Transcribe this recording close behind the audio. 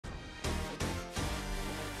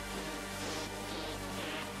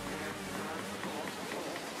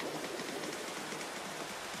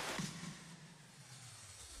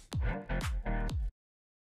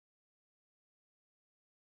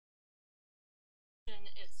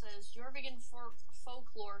Jorvigan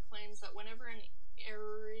folklore claims that whenever an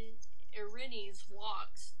Erinyes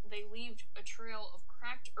walks, they leave a trail of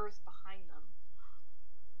cracked earth behind them.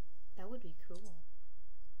 That would be cool.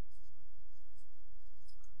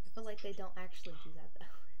 I feel like they don't actually do that, though.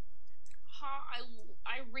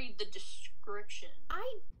 I read the description.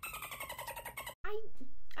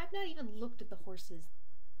 I've not even looked at the horses,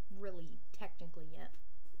 really, technically, yet.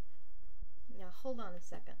 Now, hold on a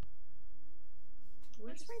second.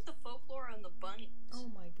 Let's read the folklore on the bunnies. Oh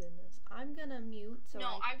my goodness. I'm gonna mute so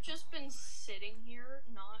I've just been sitting here,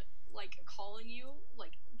 not, like, calling you,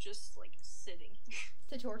 like, just, like, sitting here.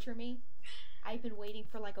 To torture me? I've been waiting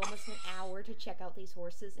for, like, almost an hour to check out these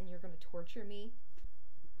horses, and you're gonna torture me?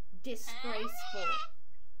 Disgraceful.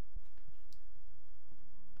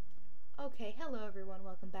 Okay, hello everyone,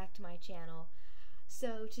 welcome back to my channel.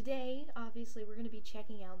 So today, obviously, we're going to be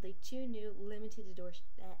checking out the 2 new limited edition...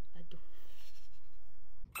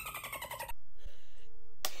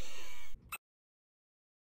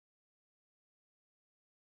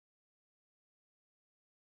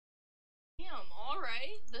 Damn,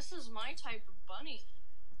 alright, this is my type of bunny.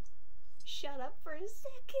 Shut up for a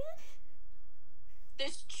second.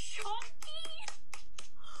 This chunky!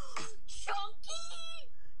 Chunky!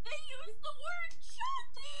 They use the word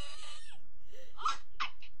chunky!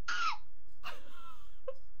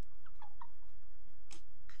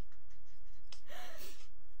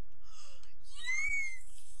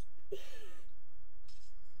 Yes!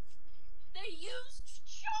 They used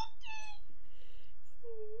chunky!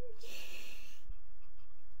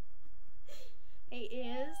 Hey,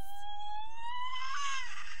 Iz.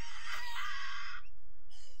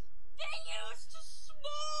 They used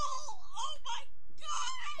small! Oh my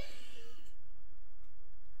god!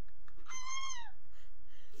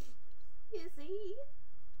 Izzy,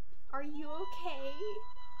 are you okay?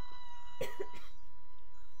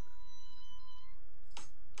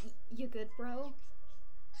 You good, bro?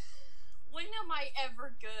 When am I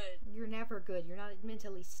ever good? You're never good. You're not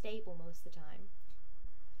mentally stable most of the time.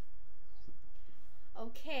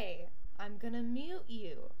 Okay, I'm gonna mute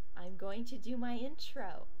you. I'm going to do my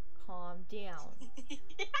intro. Calm down.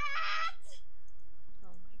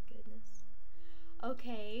 Oh my goodness.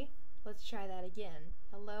 Okay, let's try that again.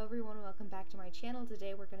 Hello everyone, welcome back to my channel.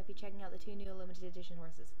 Today we're going to be checking out the 2 new limited edition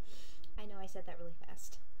horses. I know I said that really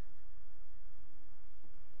fast.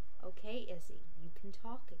 Okay, Izzy, you can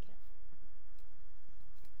talk again.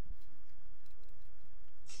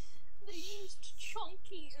 They used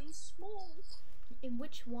chunky and small. In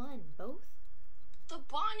which one? Both? The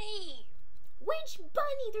bunny! Which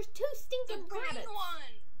bunny? There's 2 stinking rabbits. The green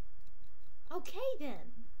one! Okay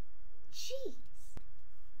then. Jeez.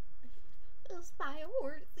 It's my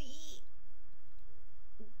horsey.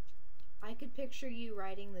 I could picture you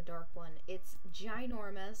riding the dark one. It's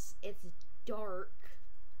ginormous. It's dark.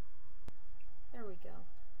 There we go.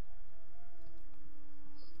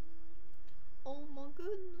 Oh my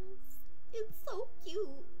goodness. It's so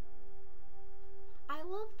cute. I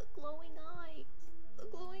love the glowing eyes. The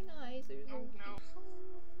glowing eyes are so cute. No.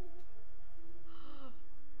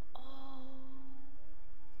 Oh.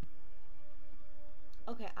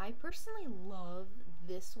 Okay, I personally love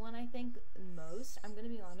this one, I think, most. I'm gonna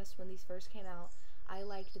be honest, when these first came out, I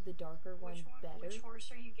liked the darker one better. Which horse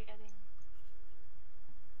are you getting?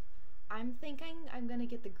 I'm thinking I'm gonna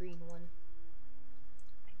get the green one.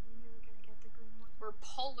 I knew you were gonna get the green one. We're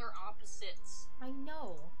polar opposites. I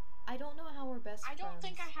know. I don't know how we're best friends. I don't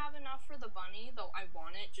think I have enough for the bunny, though I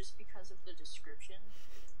want it just because of the description.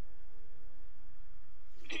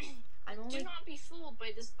 Do not be fooled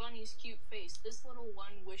by this bunny's cute face. This little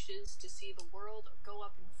one wishes to see the world go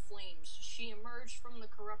up in flames. She emerged from the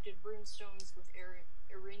corrupted runestones with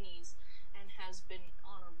Erinyes and has been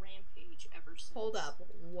on a rampage ever since. Hold up.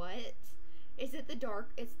 What? Is it the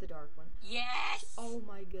dark? It's the dark one. Yes! Oh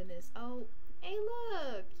my goodness. Oh, hey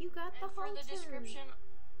look! You got the halter.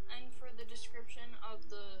 And for the description of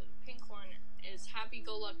the pink one is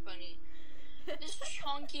Happy-Go-Luck Bunny. This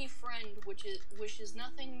chunky friend wishes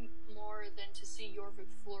nothing more than to see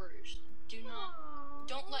Jorvik flourish.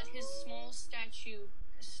 Don't let his small stature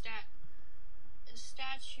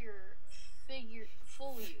figure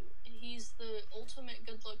fool you. He's the ultimate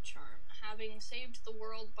good luck charm, having saved the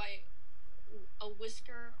world by a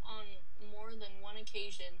whisker on more than one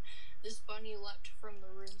occasion. This bunny leapt from the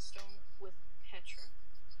runestone with Petra.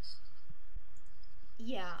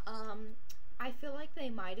 Yeah, I feel like they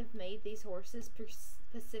might have made these horses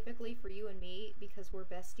specifically for you and me because we're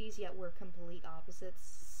besties, yet we're complete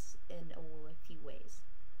opposites in a few ways.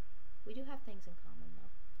 We do have things in common, though.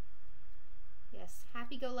 Yes,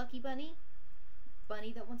 happy-go-lucky bunny,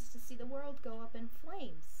 bunny that wants to see the world go up in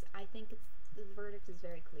flames. I think the verdict is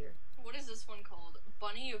very clear. What is this one called?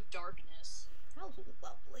 Bunny of Darkness. How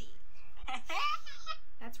lovely.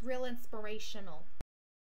 That's real inspirational.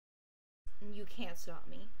 You can't stop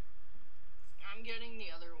me. I'm getting the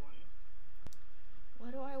other one.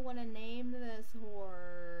 What do I want to name this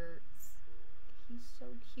horse? He's so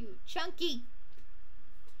cute. Chunky!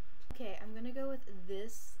 Okay, I'm gonna go with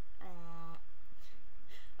this.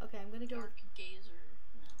 Okay, I'm gonna go Dark Gazer.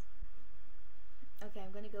 No. Okay,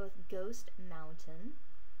 I'm gonna go with Ghost Mountain.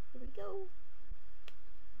 Here we go.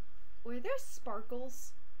 Were there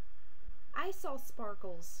sparkles? I saw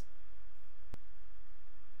sparkles.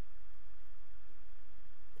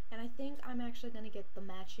 And I think I'm actually gonna get the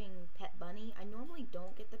matching pet bunny. I normally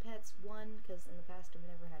don't get the pets one, because in the past I've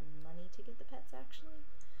never had money to get the pets actually.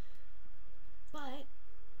 But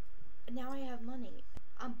now I have money.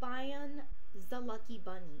 I'm buying the lucky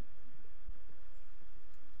bunny.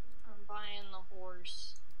 I'm buying the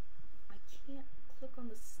horse. I can't click on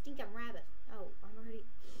the stinking rabbit. Oh, I'm already...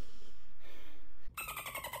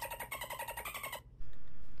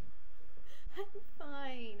 I'm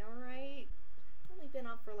fine, alright? I've only been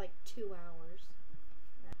up for like 2 hours.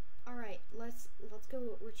 Alright, let's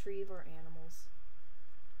go retrieve our animals.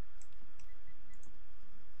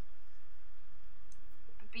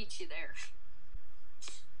 I beat you there.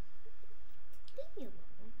 Leave me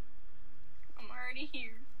alone. I'm already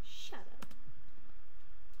here. Shut up.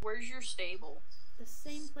 Where's your stable? The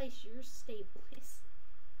same place your stable is.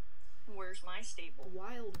 Where's my stable?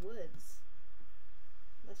 Wild Woods.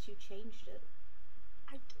 Unless you changed it.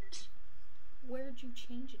 I did. Where'd you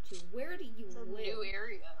change it to? Where do you The live? new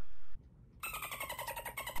area.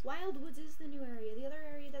 Wild Woods is the new area. The other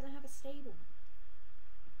area doesn't have a stable.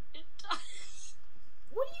 It does.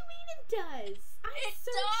 What do you mean it does? It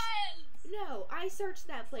does! No, I searched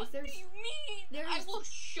that place. What do you mean? I will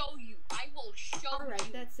show you. I will show you.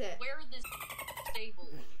 Alright, that's it. Where this stable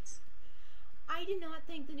is. I did not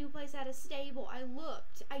think the new place had a stable. I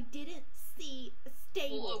looked. I didn't see a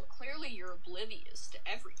stable. Well, clearly you're oblivious to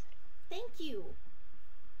everything. Thank you.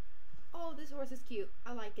 Oh, this horse is cute.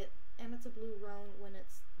 I like it. And it's a blue roan when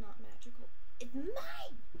it's not magical. It's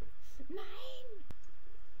mine! Mine!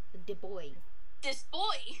 The boy. This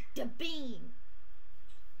boy! The bean!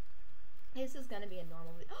 This is gonna be a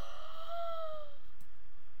normal video.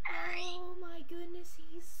 Oh my goodness,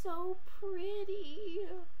 he's so pretty.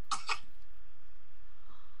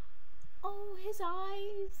 Oh, his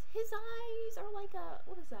eyes are like a,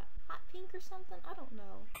 what is that, hot pink or something? I don't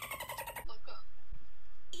know. Look up.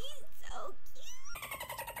 He's so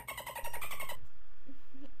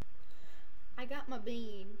cute. I got my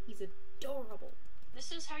bean. He's adorable.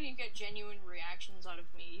 This is how you get genuine reactions out of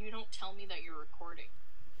me. You don't tell me that you're recording.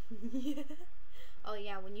 Yeah. Oh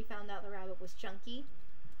yeah, when you found out the rabbit was chunky,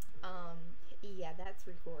 yeah, that's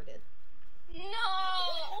recorded. No!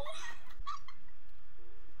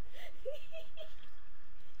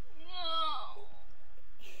 No!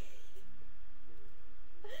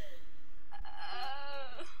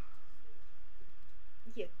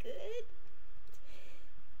 You good?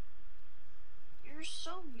 You're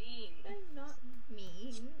so mean. I'm not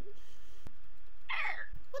mean.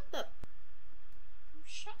 What the?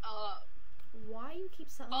 Shut up. Why you keep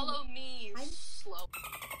selling? Follow me, you slow.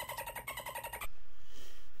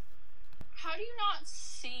 How do you not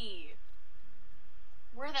see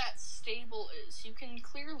where that stable is? You can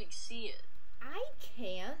clearly see it. I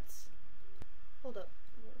can't. Hold up.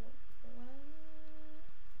 What?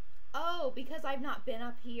 Oh, because I've not been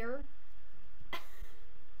up here.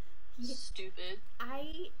 Stupid.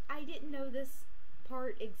 I didn't know this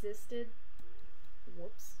part existed.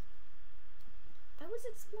 Whoops. I was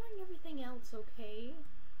exploring everything else, okay?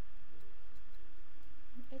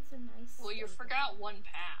 It's a nice... Well, you forgot one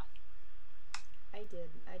path. I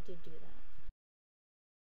did do that.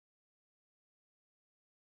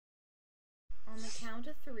 On the count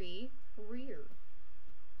of 3, rear.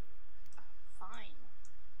 Fine.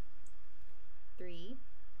 3,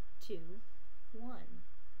 2, 1.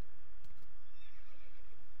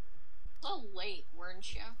 A little late,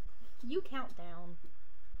 weren't you? You count down.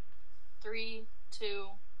 3, 2,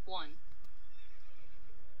 1.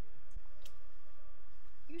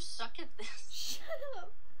 You suck at this. Shut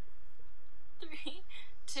up. 3,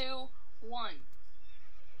 2, 1.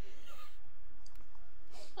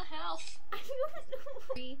 What the hell? I don't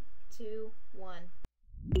know. 3, 2, 1.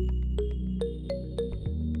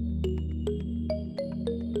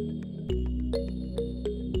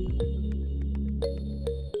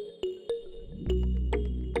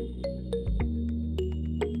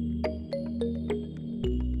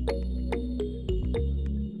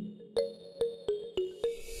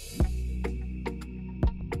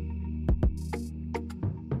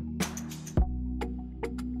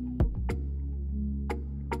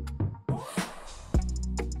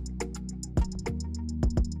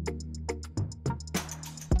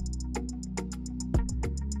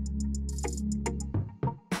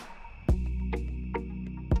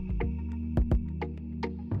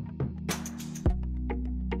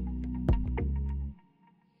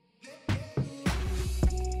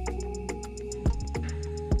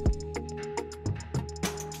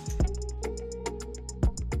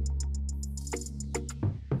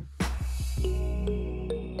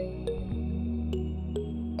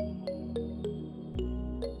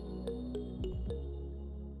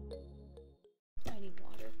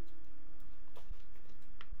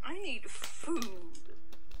 need food.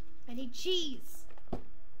 I need cheese.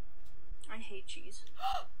 I hate cheese.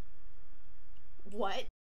 What?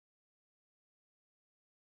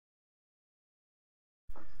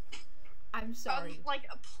 I'm sorry. Like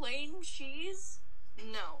a plain cheese?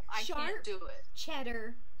 No, I can't do it.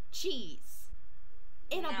 Cheddar cheese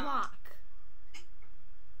in a block.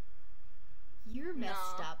 You're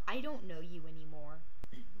messed up. I don't know you anymore.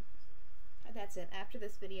 That's it. After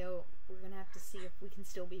this video, we're gonna have to see if we can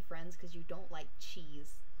still be friends because you don't like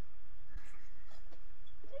cheese.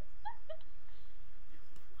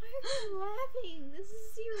 Why are you laughing? This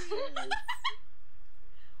is serious.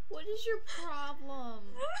 What is your problem?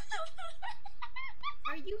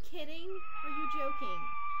 Are you kidding? Are you joking?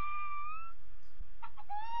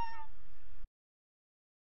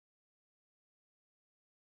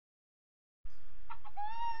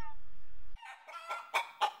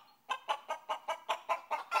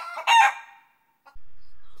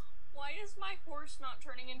 Why is my horse not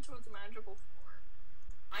turning into its magical form?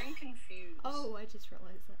 I'm confused. Oh, I just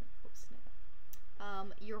realized that. Oh, snap.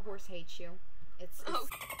 Your horse hates you. It's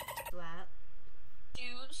that. Do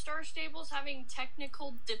Star Stables having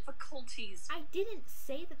technical difficulties? I didn't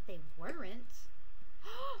say that they weren't.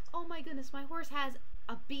 Oh my goodness, my horse has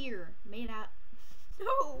a beer made out.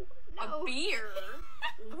 No. A beer?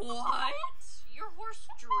 What? Your horse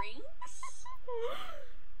drinks?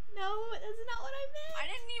 No, that's not what I meant. I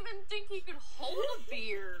didn't even think he could hold a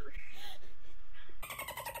beer.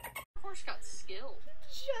 Your horse got skill.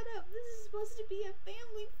 Shut up. This is supposed to be a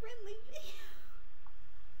family-friendly video.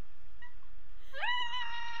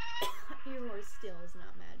 Your horse still is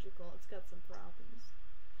not magical. It's got some problems.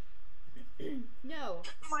 No.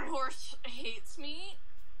 My horse hates me.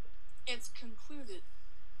 It's concluded.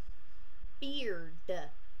 Beard.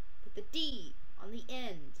 With the D on the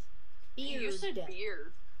end. Beard. You said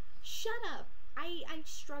beard. Shut up. I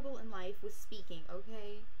struggle in life with speaking,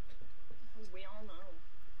 okay? We all know.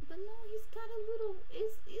 But no, he's got a little,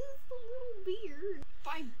 is the little beard.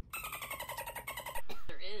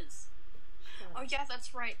 There is. Oh yeah,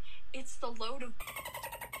 that's right. It's the load of...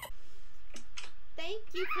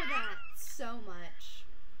 Thank you for that so much.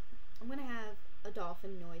 I'm gonna have a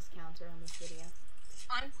dolphin noise counter on this video.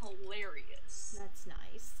 I'm hilarious. That's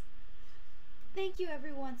nice. Thank you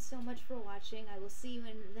everyone so much for watching. I will see you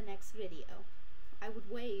in the next video. I would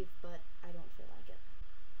wave, but I don't feel like it.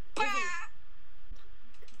 Izzy. Oh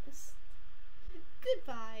my goodness.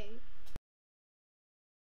 Goodbye.